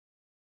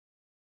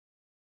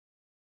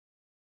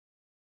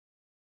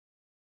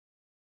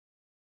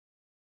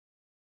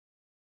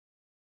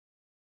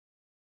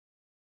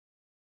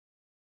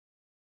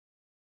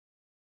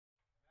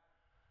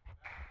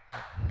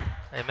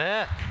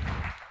Amen.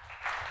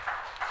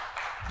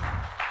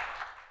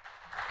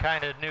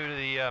 Kind of new to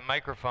the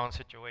microphone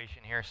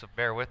situation here, so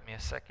bear with me a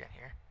second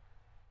here.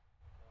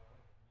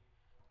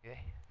 Okay,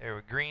 there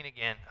we're green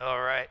again.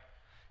 All right.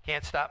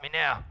 Can't stop me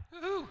now.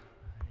 Woohoo!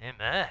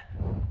 Amen.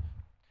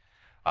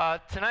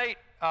 Tonight,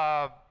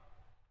 I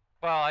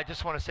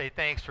just want to say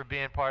thanks for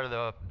being part of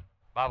the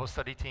Bible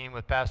study team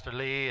with Pastor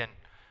Lee and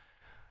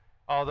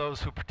all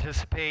those who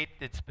participate.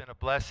 It's been a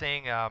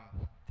blessing.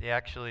 To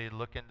actually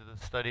look into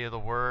the study of the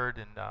Word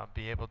and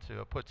be able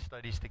to put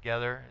studies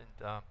together. And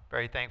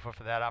very thankful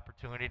for that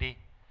opportunity.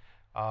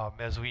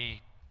 As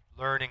we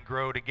learn and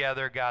grow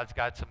together, God's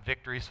got some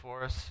victories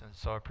for us, and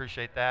so I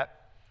appreciate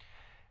that.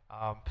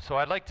 So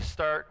I'd like to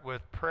start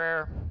with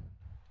prayer.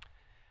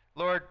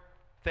 Lord,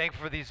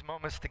 thankful for these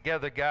moments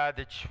together, God,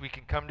 that we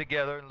can come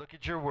together and look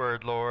at your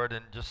Word, Lord,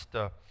 and just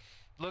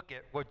look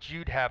at what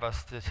you'd have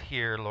us to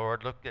hear,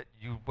 Lord. Look at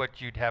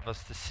what you'd have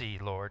us to see,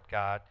 Lord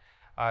God.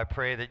 I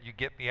pray that you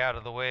get me out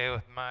of the way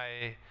with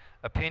my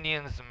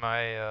opinions and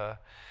my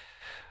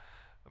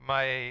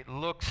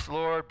looks,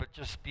 Lord, but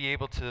just be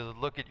able to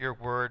look at your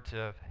word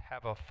to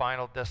have a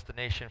final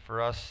destination for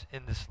us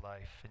in this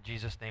life. In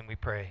Jesus' name we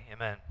pray.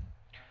 Amen.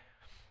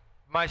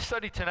 My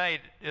study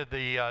tonight,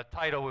 the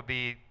title would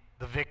be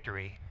The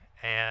Victory,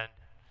 and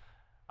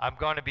I'm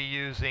going to be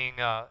using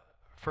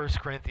 1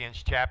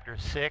 Corinthians chapter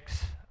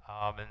 6,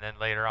 and then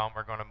later on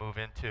we're going to move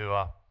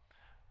into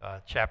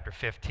chapter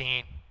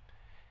 15.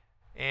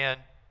 And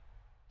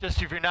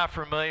just if you're not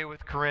familiar with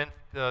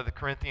the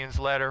Corinthians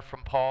letter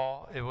from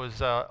Paul, it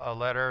was a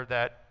letter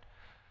that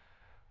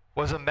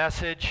was a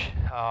message.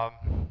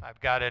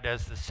 I've got it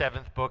as the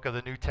 7th book of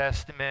the New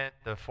Testament,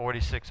 the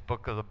 46th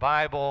book of the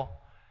Bible,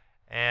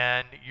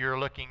 and you're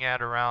looking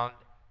at around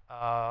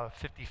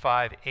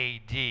 55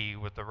 AD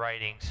with the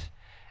writings.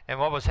 And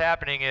what was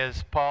happening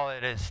is Paul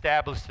had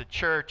established the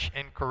church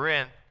in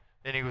Corinth,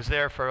 and he was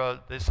there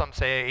for, some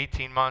say,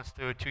 18 months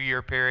to a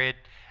 2-year period.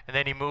 And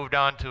then he moved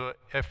on to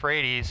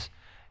Euphrates,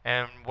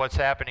 and what's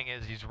happening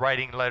is he's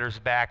writing letters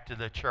back to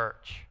the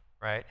church,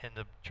 right, in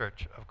the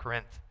church of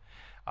Corinth.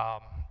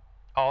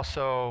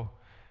 Also,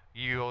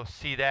 you'll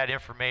see that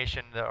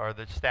information, or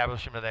the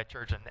establishment of that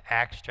church in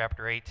Acts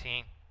chapter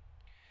 18.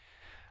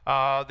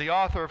 The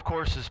author, of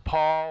course, is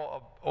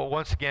Paul,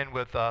 once again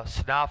with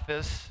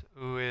Snophis,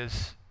 who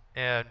is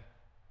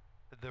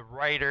the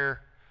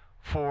writer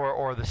for,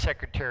 or the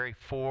secretary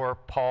for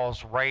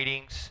Paul's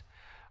writings.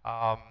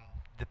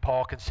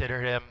 Paul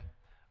considered him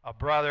a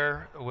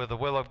brother with the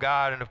will of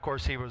God, and of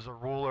course he was a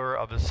ruler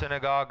of the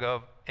synagogue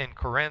in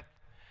Corinth,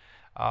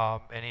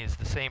 and he's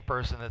the same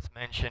person that's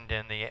mentioned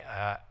in the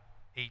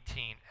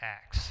 18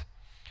 Acts.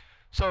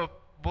 So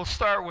we'll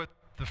start with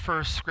the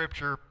first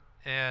scripture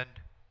in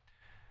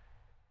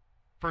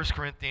 1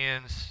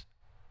 Corinthians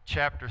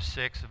chapter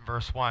 6 and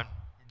verse 1.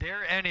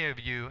 Dare any of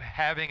you,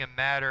 having a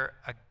matter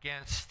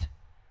against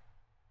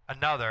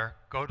another,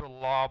 go to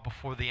law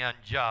before the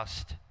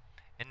unjust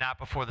and not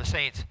before the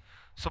saints?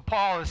 So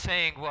Paul is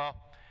saying, well,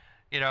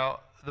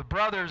 the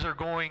brothers are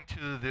going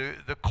to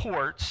the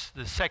courts,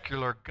 the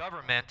secular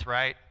government,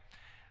 right,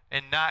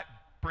 and not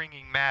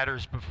bringing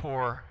matters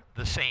before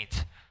the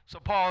saints. So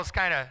Paul is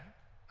kind of,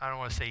 I don't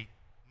want to say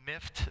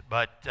miffed,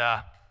 but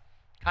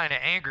kind of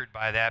angered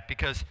by that,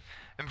 because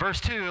in verse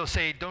 2 he'll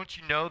say, don't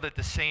you know that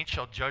the saints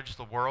shall judge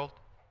the world?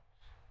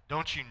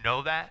 Don't you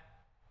know that,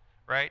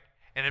 right?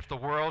 And if the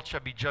world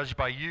shall be judged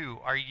by you,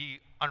 are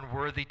ye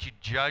unworthy to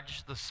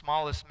judge the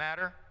smallest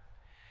matter?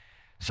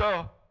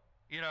 So,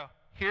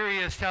 here he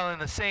is telling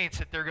the saints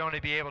that they're going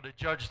to be able to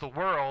judge the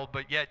world,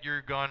 but yet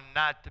you're going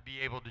not to be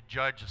able to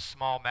judge a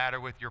small matter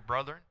with your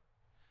brethren.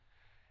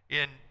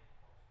 And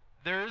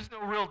there is no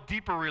real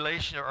deeper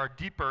relation or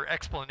deeper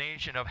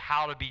explanation of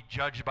how to be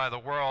judged by the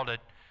world. And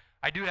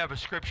I do have a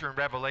scripture in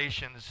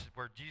Revelations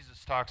where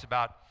Jesus talks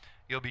about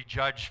you'll be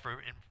judged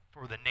for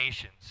the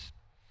nations.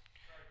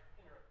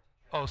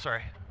 Oh,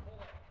 sorry.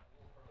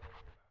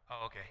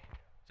 Oh, okay.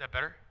 Is that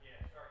better? Yeah,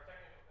 sorry,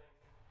 technical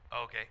things.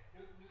 Oh, okay.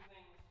 New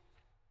things,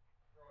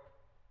 throw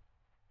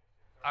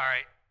it. All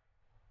right.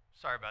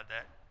 Sorry about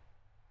that.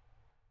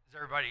 Is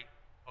everybody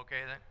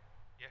okay then?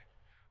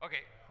 Yeah.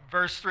 Okay.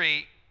 Verse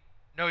 3,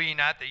 know ye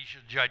not that you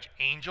should judge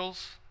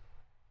angels?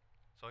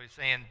 So he's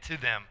saying to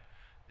them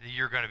that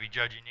you're going to be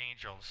judging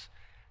angels.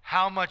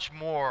 How much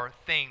more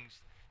things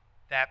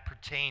that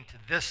pertain to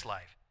this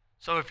life?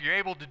 So if you're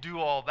able to do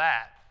all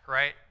that,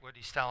 right, what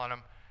he's telling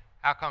them,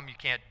 how come you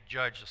can't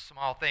judge a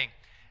small thing?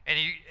 And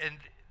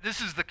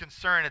this is the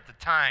concern at the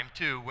time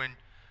too.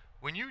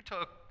 When you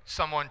took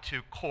someone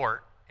to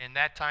court in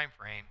that time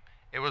frame,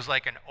 it was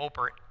like an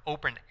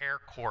open air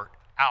court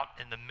out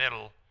in the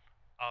middle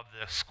of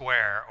the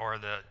square, or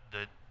the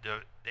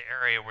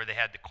area where they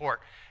had the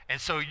court.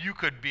 And so you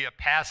could be a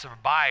passive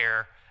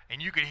buyer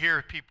and you could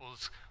hear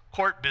people's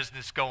court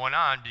business going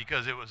on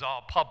because it was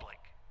all public,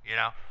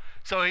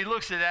 So he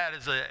looks at that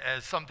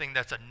as something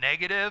that's a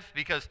negative,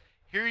 because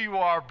here you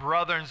are,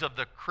 brothers of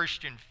the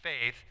Christian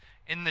faith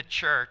in the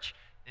church,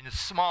 in the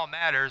small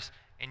matters,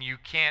 and you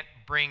can't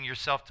bring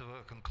yourself to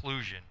a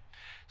conclusion.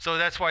 So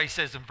that's why he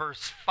says in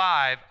verse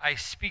 5, I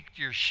speak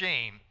to your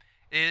shame.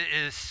 It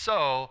is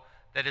so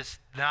that it's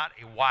not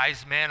a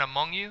wise man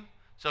among you.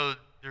 So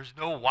there's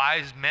no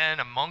wise men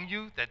among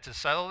you that to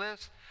settle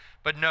this.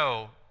 But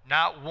no,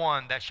 not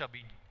one that shall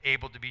be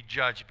able to be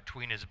judged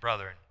between his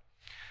brethren.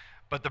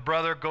 But the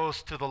brother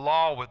goes to the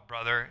law with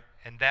brother,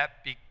 and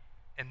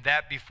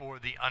that before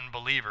the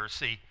unbelievers.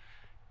 See,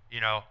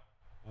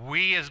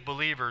 we as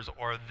believers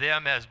or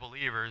them as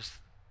believers,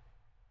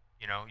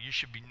 you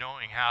should be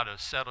knowing how to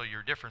settle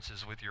your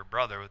differences with your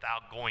brother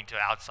without going to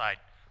outside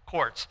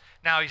courts.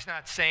 Now, he's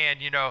not saying,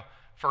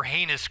 for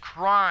heinous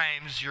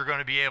crimes, you're going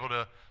to be able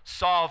to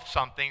solve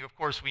something. Of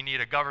course, we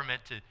need a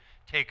government to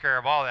take care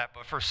of all that.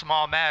 But for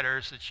small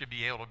matters, it should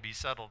be able to be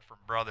settled from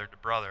brother to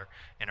brother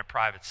in a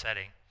private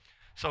setting.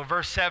 So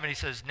verse 7, he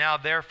says, now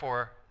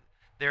therefore,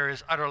 there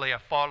is utterly a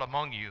fault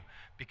among you,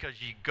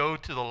 because ye go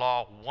to the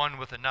law one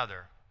with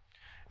another.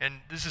 And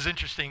this is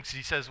interesting, because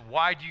he says,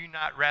 why do you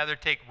not rather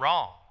take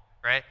wrong,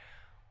 right?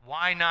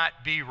 Why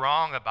not be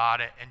wrong about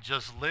it and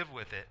just live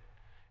with it?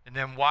 And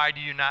then why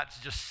do you not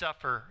just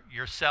suffer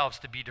yourselves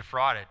to be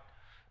defrauded?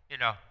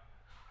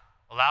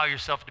 Allow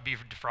yourself to be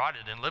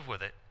defrauded and live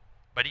with it.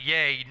 But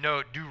yea,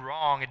 do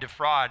wrong and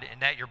defraud,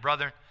 and that your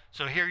brethren.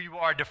 So here you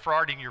are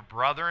defrauding your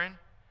brethren.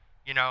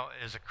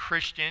 As a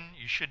Christian,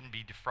 you shouldn't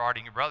be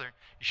defrauding your brethren.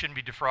 You shouldn't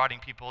be defrauding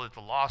people in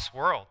the lost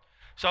world.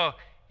 So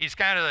he's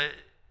kind of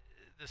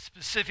the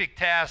specific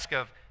task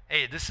of,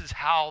 hey, this is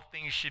how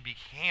things should be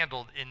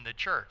handled in the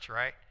church,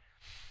 right?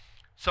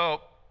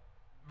 So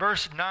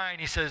verse 9,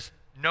 he says,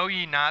 know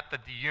ye not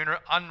that the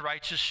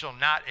unrighteous shall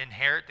not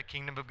inherit the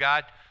kingdom of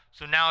God?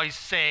 So now he's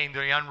saying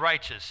the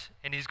unrighteous,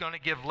 and he's going to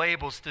give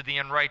labels to the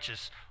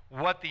unrighteous,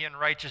 what the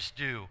unrighteous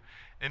do.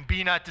 And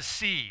be not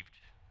deceived,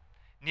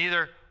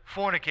 neither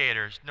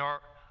fornicators,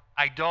 nor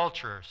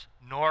idolaters,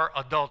 nor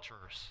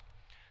adulterers.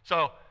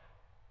 So,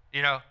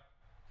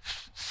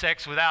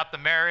 sex without the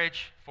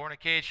marriage,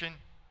 fornication,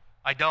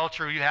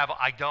 adultery, you have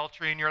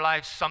idolatry in your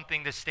life,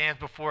 something that stands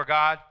before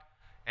God.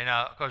 And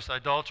of course,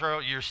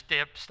 adultery, you're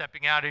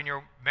stepping out in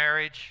your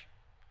marriage.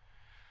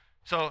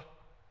 So,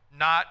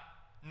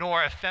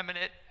 nor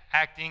effeminate,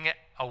 acting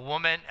a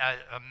woman,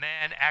 a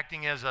man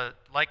acting as a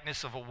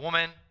likeness of a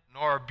woman,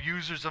 nor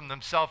abusers of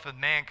themselves and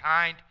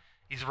mankind.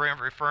 He's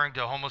referring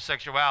to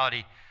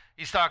homosexuality.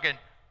 He's talking,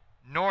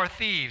 nor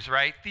thieves,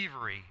 right?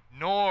 Thievery,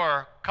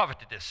 nor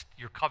covetous.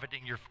 You're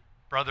coveting your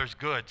brother's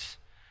goods.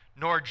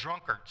 Nor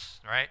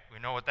drunkards, right? We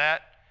know what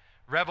that.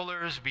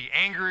 Revelers, be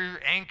angry,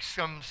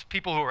 angstums,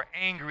 people who are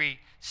angry,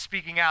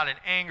 speaking out in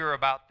anger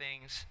about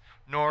things.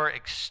 Nor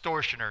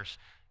extortioners.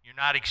 You're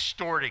not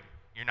extorting.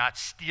 You're not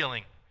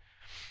stealing.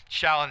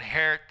 Shall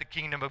inherit the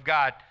kingdom of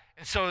God.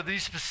 And so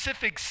these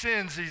specific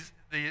sins,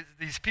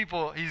 these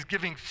people, he's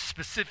giving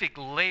specific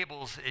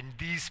labels, and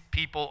these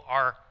people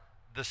are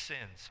the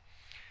sins.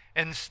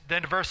 And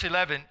then verse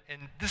 11,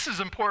 and this is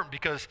important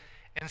because,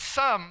 and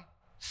some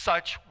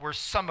such were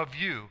some of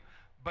you,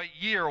 but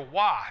ye are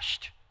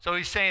washed. So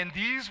he's saying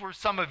these were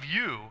some of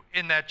you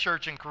in that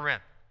church in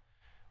Corinth,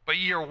 but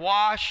ye are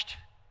washed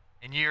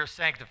and ye are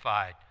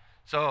sanctified.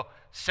 So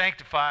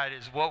sanctified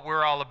is what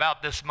we're all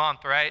about this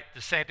month, right?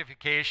 The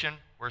sanctification.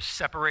 We're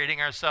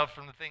separating ourselves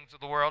from the things of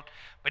the world.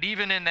 But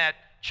even in that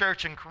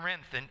church in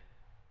Corinth in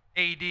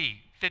AD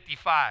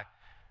 55,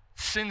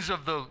 sins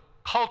of the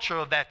culture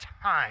of that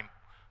time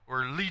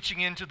were leaching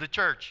into the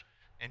church.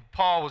 And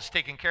Paul was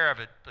taking care of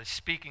it by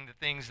speaking the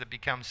things that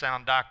become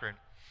sound doctrine.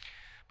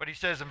 But he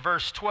says in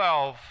verse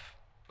 12,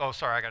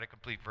 I got to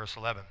complete verse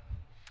 11.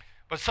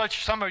 But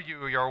some of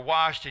you are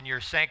washed and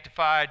you're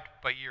sanctified,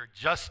 but you're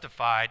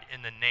justified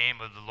in the name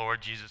of the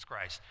Lord Jesus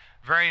Christ.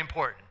 Very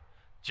important.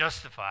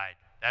 Justified.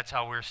 That's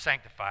how we're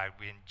sanctified.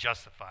 We're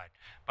justified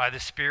by the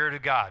Spirit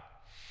of God.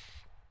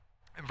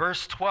 In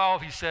verse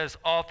 12, he says,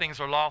 all things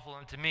are lawful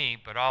unto me,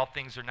 but all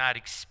things are not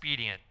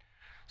expedient.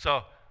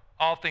 So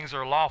all things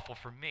are lawful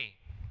for me,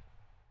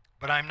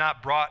 but I'm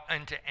not brought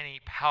into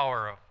any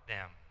power of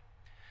them,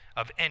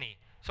 of any.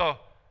 So,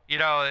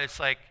 it's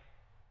like,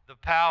 the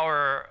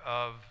power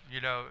of,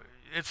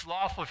 it's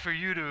lawful for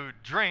you to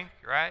drink,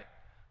 right?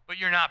 But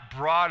you're not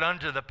brought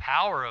under the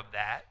power of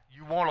that.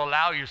 You won't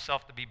allow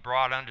yourself to be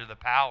brought under the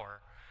power.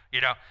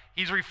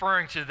 He's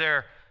referring to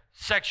their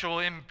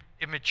sexual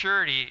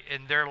immaturity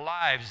in their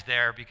lives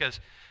there because,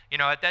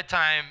 at that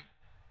time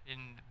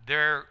in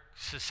their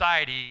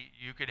society,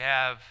 you could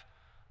have,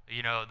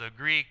 the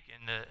Greek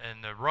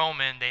and the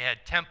Roman, they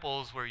had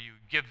temples where you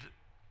give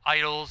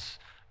idols,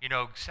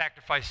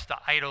 sacrifice to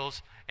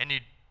idols, and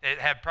it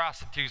had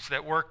prostitutes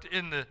that worked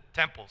in the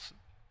temples.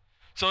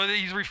 So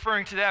he's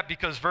referring to that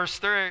because verse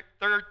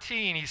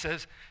 13, he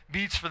says,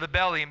 meats for the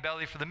belly and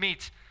belly for the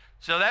meats.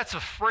 So that's a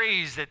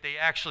phrase that they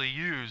actually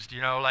used,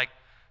 like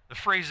the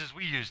phrases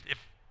we used.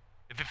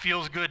 If it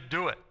feels good,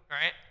 do it,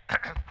 right?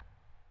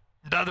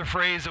 The other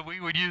phrase that we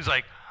would use,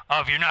 like,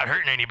 if you're not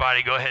hurting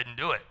anybody, go ahead and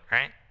do it,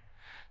 right?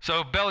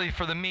 So belly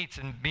for the meats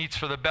and meats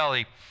for the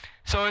belly.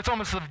 So it's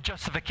almost a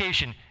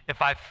justification.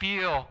 If I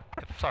feel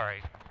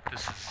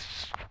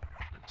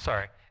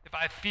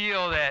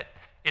that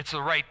it's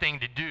the right thing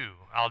to do,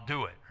 I'll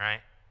do it,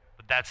 right?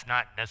 that's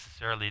not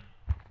necessarily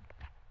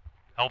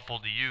helpful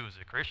to you as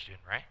a Christian,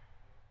 right?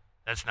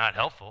 That's not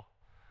helpful.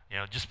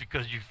 Just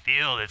because you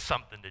feel it's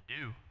something to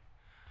do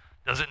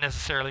doesn't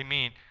necessarily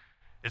mean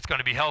it's going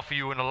to be helpful for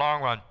you in the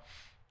long run.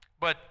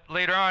 But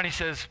later on he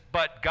says,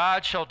 but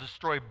God shall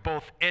destroy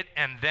both it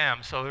and them.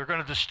 So they're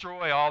going to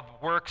destroy all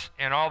the works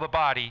and all the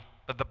body,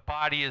 but the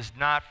body is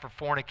not for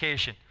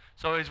fornication.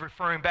 So he's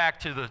referring back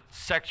to the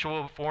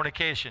sexual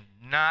fornication,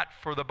 not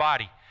for the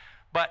body.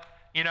 But,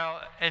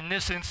 in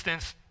this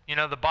instance,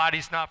 the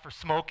body's not for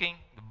smoking.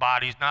 The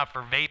body's not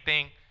for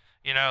vaping.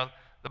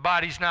 The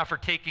body's not for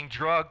taking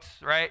drugs,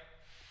 right?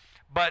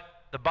 But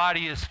the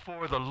body is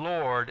for the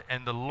Lord,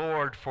 and the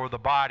Lord for the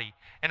body.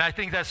 And I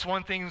think that's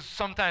one thing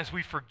sometimes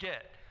we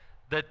forget,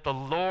 that the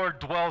Lord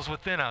dwells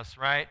within us,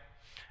 right?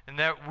 And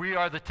that we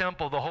are the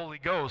temple of the Holy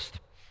Ghost.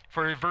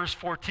 For in verse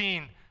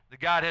 14, the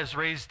God has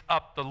raised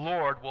up the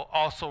Lord will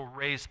also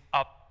raise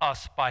up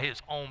us by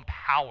his own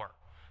power.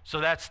 So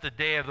that's the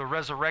day of the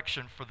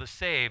resurrection for the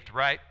saved,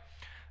 right?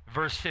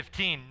 Verse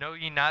 15, know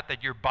ye not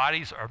that your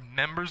bodies are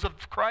members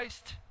of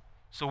Christ?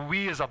 So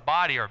we as a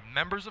body are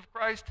members of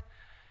Christ?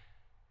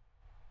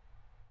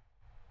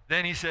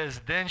 Then he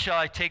says, then shall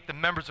I take the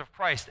members of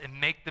Christ and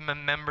make them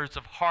members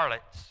of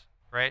harlots,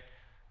 right?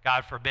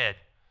 God forbid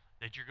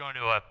that you're going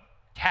to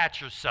attach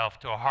yourself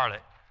to a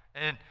harlot.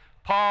 And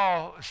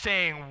Paul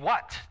saying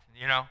what?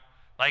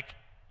 Like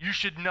you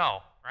should know,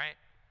 right?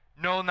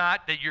 Know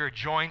not that you're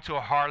joined to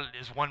a harlot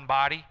as one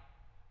body,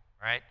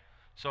 right?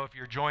 So if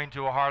you're joined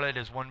to a harlot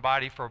as one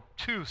body, for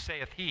two,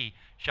 saith he,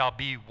 shall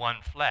be one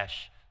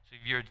flesh. So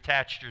if you're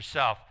attached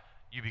yourself,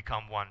 you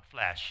become one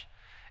flesh.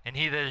 And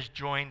he that is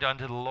joined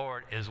unto the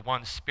Lord is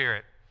one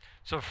spirit.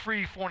 So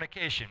free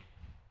fornication.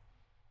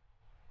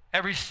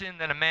 Every sin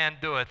that a man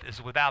doeth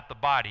is without the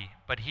body,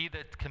 but he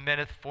that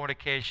committeth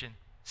fornication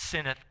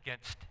sinneth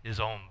against his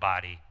own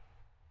body.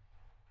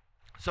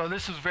 So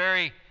this is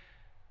very,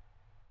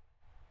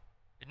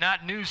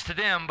 not news to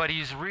them, but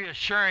he's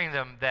reassuring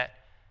them that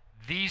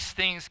these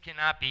things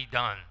cannot be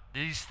done.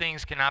 These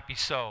things cannot be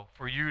so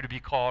for you to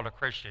be called a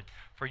Christian,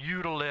 for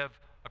you to live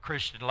a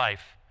Christian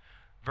life.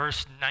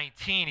 Verse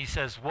 19, he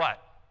says what?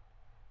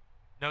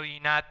 Know ye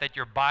not that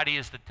your body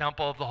is the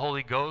temple of the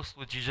Holy Ghost,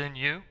 which is in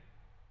you?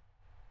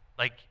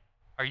 Like,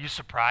 are you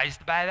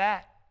surprised by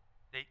that?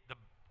 The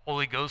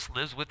Holy Ghost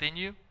lives within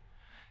you,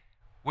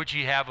 which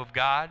ye have of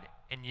God,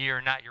 and ye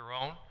are not your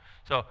own.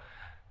 So,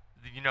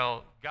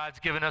 God's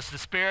given us the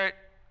Spirit,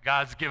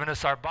 God's given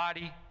us our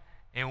body,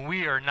 and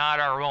we are not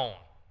our own.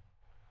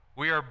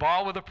 We are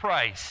bought with a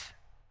price.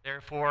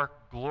 Therefore,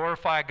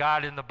 glorify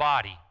God in the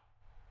body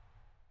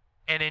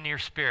and in your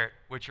spirit,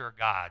 which are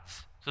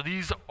God's. So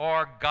these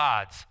are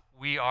God's.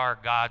 We are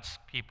God's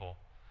people,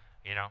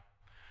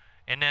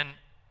 And then,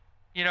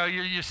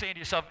 you're saying to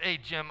yourself, hey,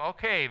 Jim,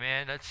 okay,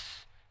 man,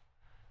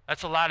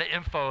 that's a lot of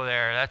info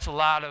there. That's a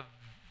lot of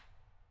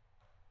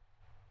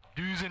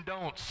do's and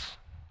don'ts,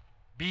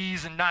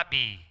 be's and not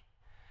be.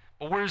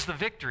 But where's the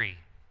victory?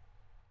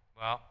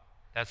 Well,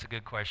 that's a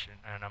good question,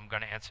 and I'm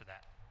going to answer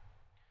that.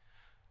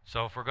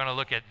 So if we're going to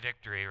look at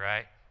victory,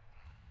 right,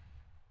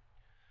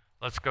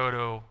 let's go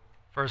to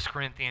 1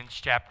 Corinthians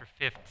chapter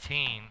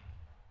 15,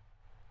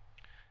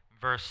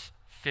 verse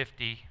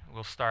 50.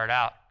 We'll start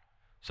out.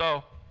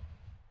 So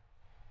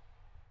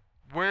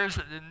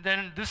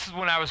then this is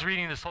when I was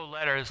reading this whole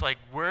letter. It's like,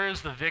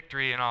 where's the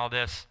victory in all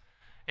this?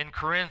 In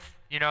Corinth,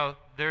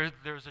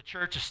 there's a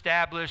church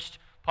established.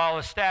 Paul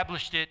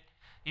established it.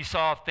 He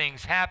saw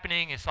things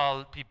happening. He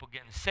saw people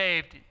getting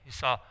saved.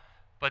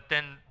 But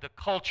then the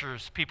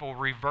cultures, people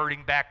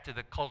reverting back to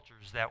the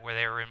cultures that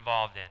they were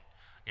involved in.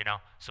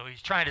 So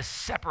he's trying to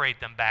separate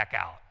them back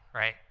out,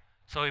 right?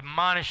 So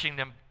admonishing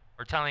them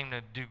or telling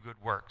them to do good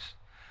works.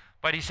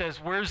 But he says,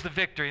 where's the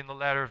victory in the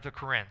letter of the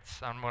Corinthians?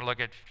 I'm going to look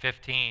at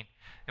 15.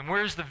 And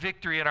where's the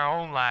victory in our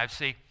own lives?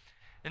 See,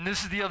 and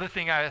this is the other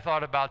thing I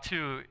thought about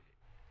too.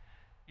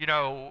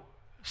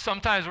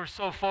 Sometimes we're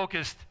so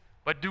focused,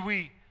 but do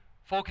we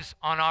focus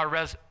on our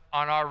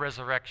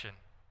resurrection?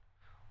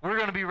 We're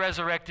going to be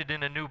resurrected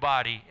in a new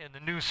body, in the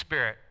new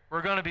spirit.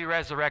 We're going to be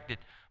resurrected.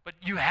 But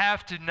you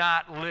have to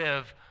not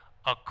live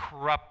a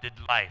corrupted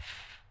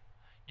life.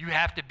 You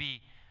have to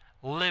be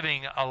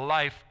living a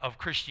life of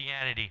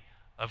Christianity,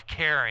 of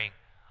caring,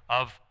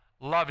 of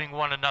loving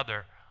one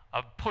another,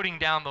 of putting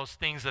down those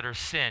things that are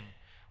sin.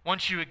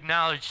 Once you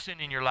acknowledge sin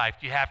in your life,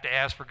 you have to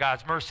ask for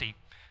God's mercy.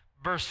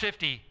 Verse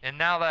 50, and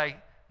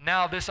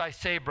now this I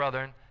say,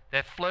 brethren,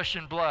 that flesh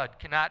and blood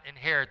cannot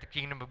inherit the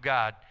kingdom of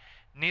God,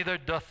 neither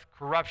doth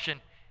corruption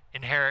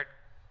inherit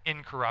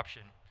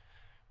incorruption.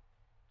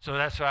 So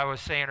that's what I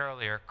was saying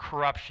earlier.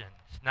 Corruption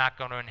is not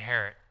going to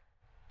inherit.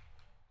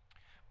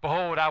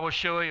 Behold, I will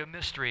show you a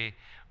mystery,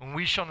 and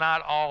we shall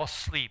not all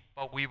sleep,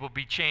 but we will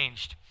be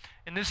changed.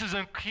 And this is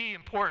of key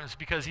importance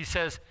because he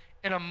says,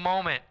 in a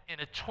moment, in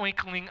a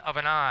twinkling of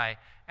an eye,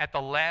 at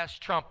the last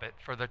trumpet,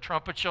 for the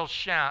trumpet shall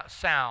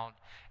sound,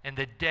 and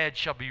the dead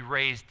shall be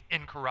raised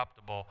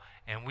incorruptible,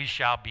 and we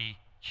shall be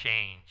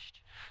changed.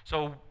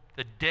 So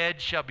the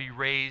dead shall be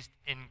raised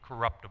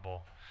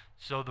incorruptible.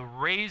 So the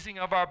raising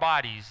of our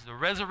bodies, the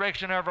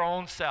resurrection of our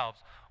own selves,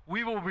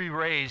 we will be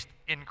raised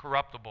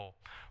incorruptible.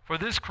 For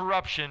this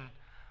corruption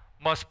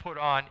must put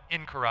on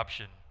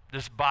incorruption,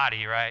 this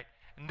body, right?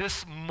 And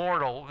this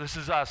mortal, this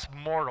is us,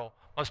 mortal,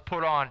 must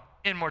put on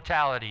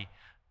immortality,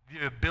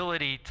 the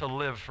ability to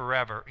live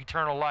forever,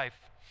 eternal life.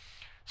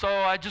 So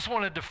I just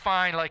want to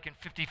define, like in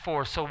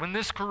 54, so when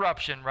this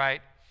corruption,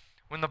 right,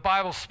 when the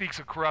Bible speaks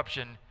of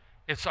corruption,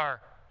 it's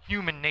our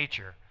human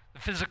nature. The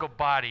physical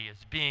body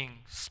is being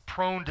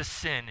prone to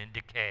sin and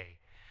decay.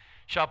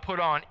 Shall put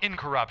on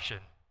incorruption.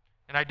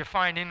 And I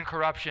define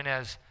incorruption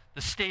as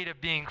the state of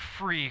being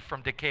free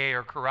from decay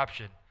or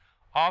corruption,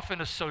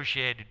 often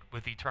associated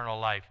with eternal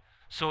life.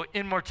 So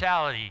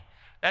immortality,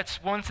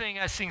 that's one thing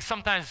I think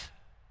sometimes,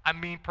 I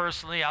mean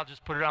personally, I'll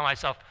just put it on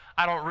myself.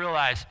 I don't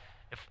realize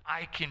if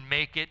I can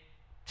make it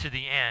to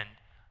the end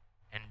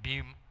and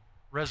be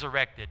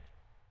resurrected,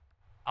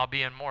 I'll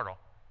be immortal.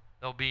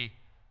 There'll be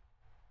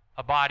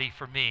a body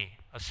for me,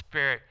 a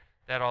spirit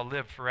that I'll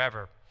live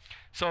forever.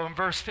 So in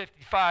verse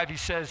 55, he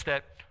says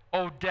that,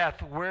 O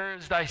death, where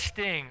is thy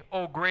sting?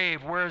 O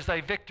grave, where is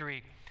thy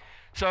victory?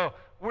 So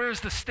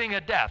where's the sting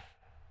of death?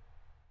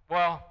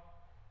 Well,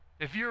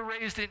 if you're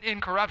raised in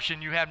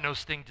incorruption, you have no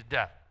sting to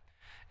death.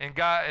 And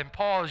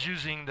Paul is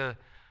using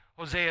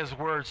Hosea's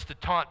words to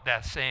taunt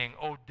death, saying,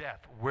 O death,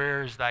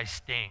 where is thy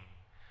sting?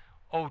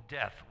 O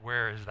death,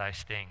 where is thy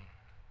sting?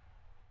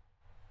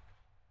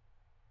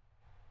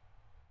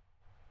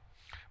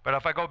 But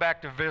if I go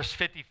back to verse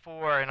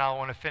 54, and I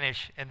want to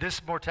finish, and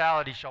this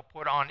mortality shall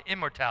put on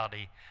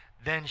immortality,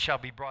 then shall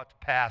be brought to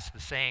pass the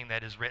saying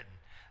that is written,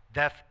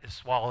 death is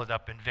swallowed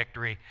up in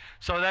victory.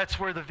 So that's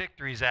where the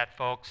victory's at,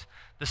 folks.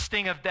 The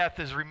sting of death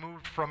is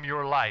removed from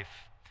your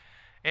life.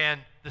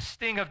 And the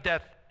sting of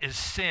death is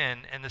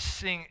sin, and the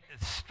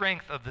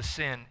strength of the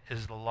sin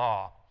is the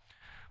law.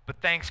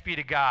 But thanks be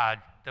to God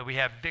that we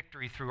have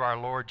victory through our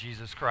Lord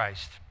Jesus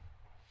Christ.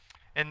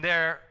 And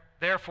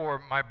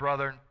therefore, my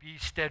brethren, be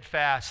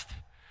steadfast.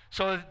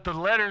 So the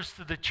letters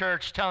to the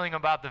church telling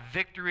about the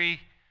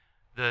victory,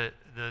 the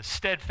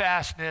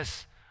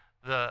steadfastness,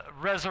 the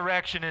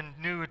resurrection and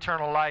new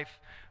eternal life.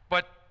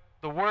 But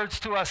the words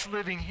to us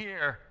living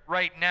here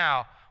right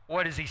now,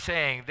 what is he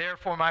saying?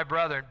 Therefore, my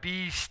brethren,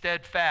 be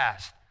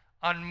steadfast,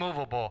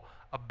 unmovable,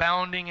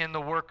 abounding in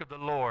the work of the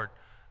Lord.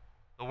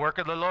 The work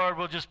of the Lord,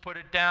 we'll just put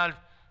it down,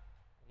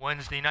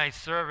 Wednesday night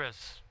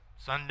service,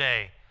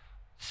 Sunday,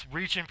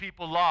 reaching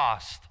people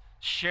lost,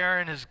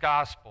 sharing his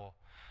gospel,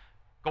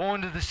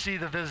 going to see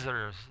the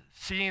visitors,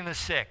 seeing the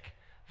sick,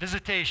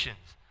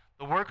 visitations,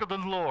 the work of the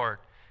Lord.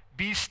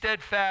 Be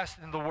steadfast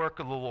in the work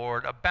of the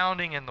Lord,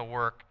 abounding in the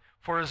work,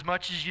 for as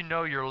much as you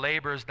know your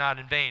labor is not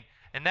in vain.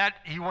 And that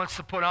he wants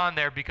to put on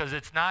there because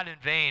it's not in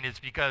vain. It's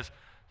because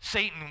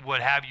Satan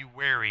would have you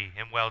weary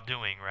in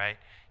well-doing, right?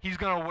 He's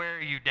going to wear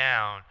you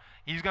down.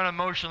 He's going to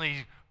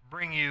emotionally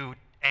bring you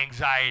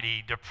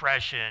anxiety,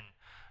 depression,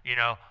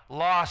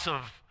 loss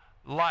of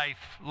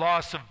life,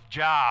 loss of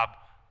job,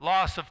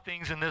 loss of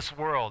things in this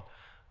world.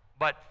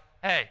 But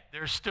hey,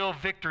 there's still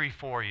victory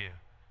for you.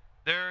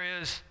 There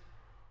is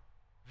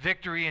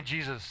victory in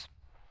Jesus.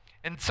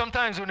 And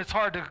sometimes when it's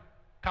hard to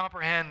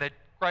comprehend that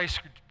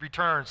Christ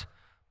returns,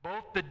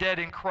 both the dead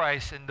in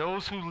Christ and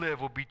those who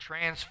live will be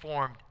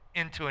transformed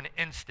into an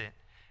instant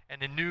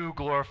and a new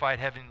glorified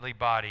heavenly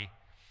body.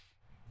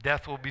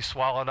 Death will be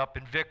swallowed up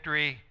in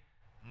victory,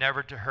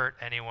 never to hurt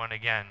anyone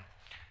again.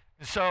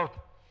 And so,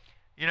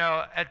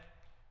 at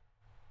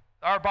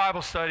our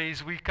Bible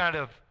studies, we kind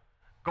of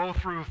go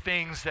through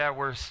things that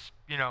were,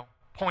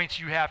 points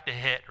you have to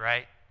hit,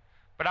 right?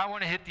 But I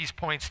want to hit these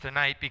points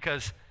tonight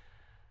because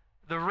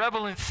the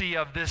relevancy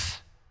of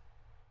this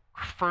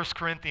 1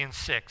 Corinthians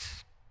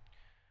 6.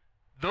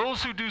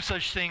 Those who do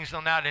such things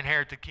will not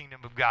inherit the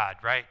kingdom of God,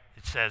 right?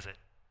 It says it.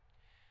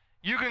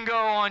 You can go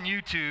on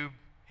YouTube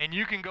and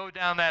you can go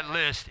down that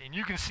list and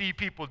you can see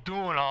people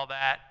doing all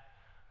that,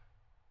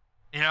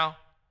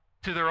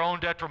 to their own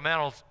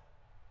detrimentals,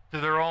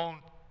 to their own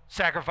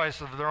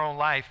sacrifice of their own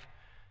life.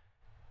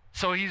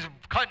 So he's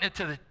cutting it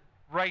to the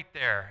right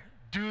there.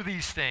 Do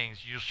these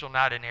things, you shall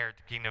not inherit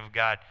the kingdom of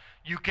God.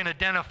 You can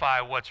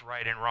identify what's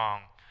right and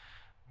wrong.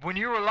 When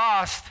you were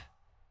lost,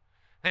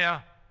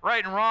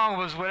 right and wrong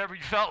was whatever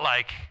you felt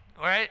like,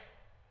 right?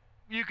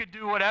 You could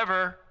do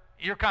whatever.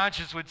 Your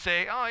conscience would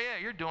say, oh,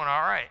 yeah, you're doing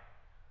all right.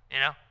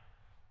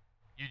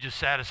 You just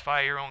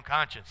satisfy your own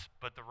conscience.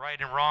 But the right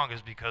and wrong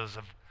is because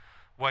of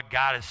what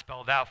God has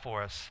spelled out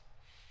for us.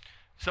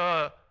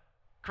 So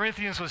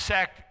Corinthians was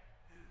sacked.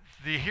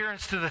 The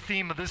adherence to the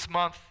theme of this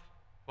month,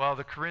 well,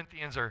 the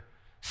Corinthians are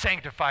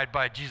sanctified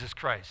by Jesus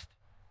Christ,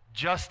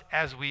 just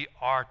as we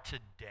are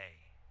today.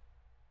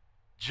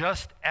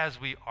 Just as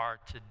we are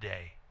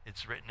today.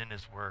 It's written in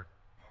his word.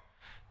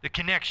 The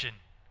connection.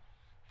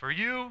 For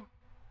you,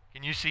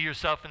 can you see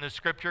yourself in the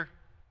scripture?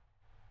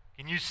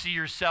 Can you see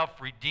yourself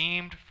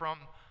redeemed from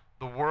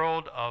the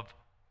world of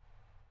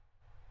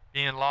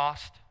being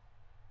lost?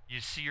 You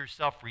see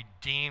yourself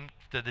redeemed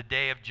to the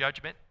day of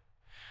judgment?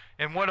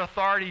 And what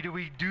authority do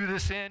we do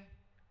this in?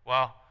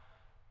 Well,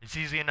 It's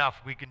easy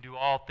enough. We can do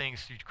all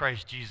things through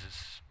Christ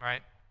Jesus,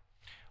 right?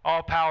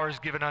 All power is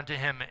given unto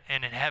him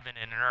and in heaven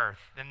and in earth.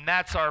 And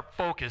that's our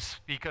focus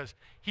because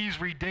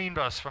he's redeemed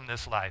us from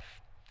this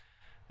life.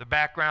 The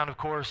background, of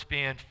course,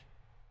 being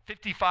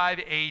 55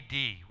 AD,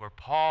 where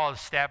Paul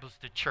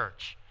established the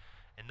church.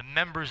 And the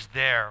members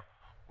there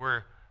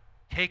were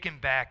taken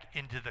back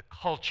into the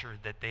culture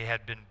that they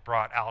had been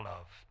brought out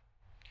of.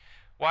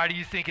 Why do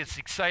you think it's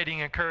exciting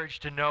and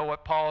encouraged to know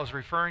what Paul is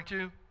referring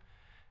to?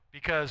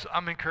 Because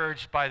I'm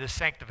encouraged by the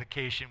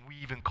sanctification we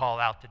even call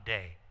out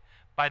today.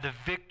 By the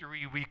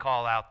victory we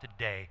call out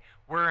today.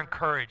 We're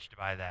encouraged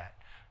by that.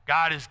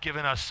 God has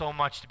given us so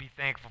much to be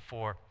thankful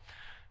for.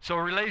 So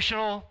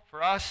relational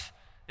for us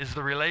is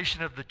the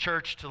relation of the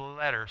church to the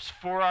letters.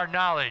 For our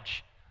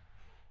knowledge,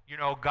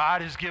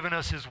 God has given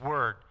us his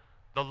word.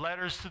 The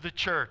letters to the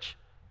church.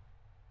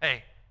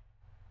 Hey,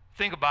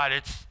 think about it.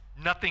 It's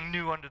nothing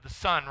new under the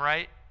sun,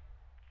 right?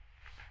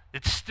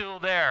 It's still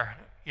there,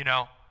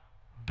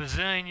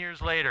 bazillion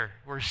years later.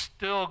 We're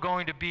still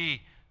going to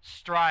be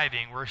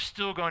striving. We're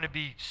still going to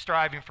be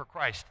striving for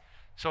Christ.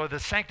 So the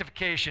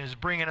sanctification is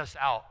bringing us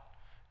out.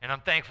 And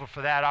I'm thankful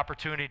for that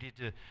opportunity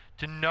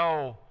to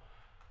know,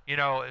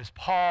 as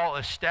Paul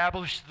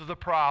established the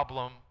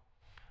problem,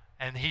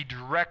 and he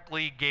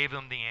directly gave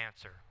them the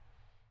answer.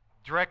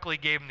 Directly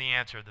gave them the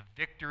answer. The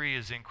victory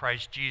is in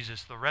Christ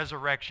Jesus. The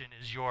resurrection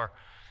is your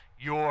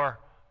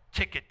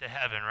ticket to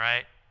heaven,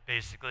 right?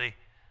 Basically.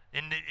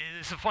 And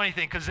it's a funny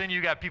thing, because then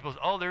you got people,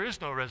 there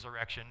is no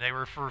resurrection. They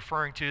were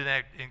referring to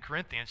that in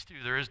Corinthians too.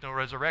 There is no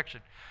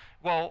resurrection.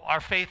 Well,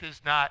 our faith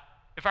is not,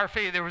 if our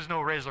faith, there was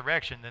no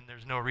resurrection, then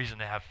there's no reason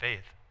to have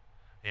faith,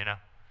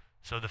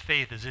 So the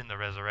faith is in the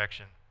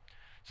resurrection.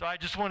 So I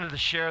just wanted to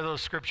share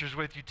those scriptures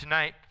with you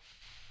tonight.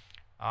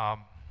 I'm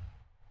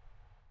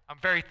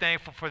very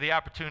thankful for the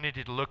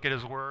opportunity to look at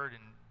his word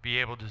and be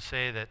able to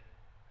say that,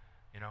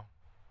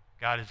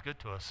 God is good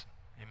to us.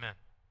 Amen.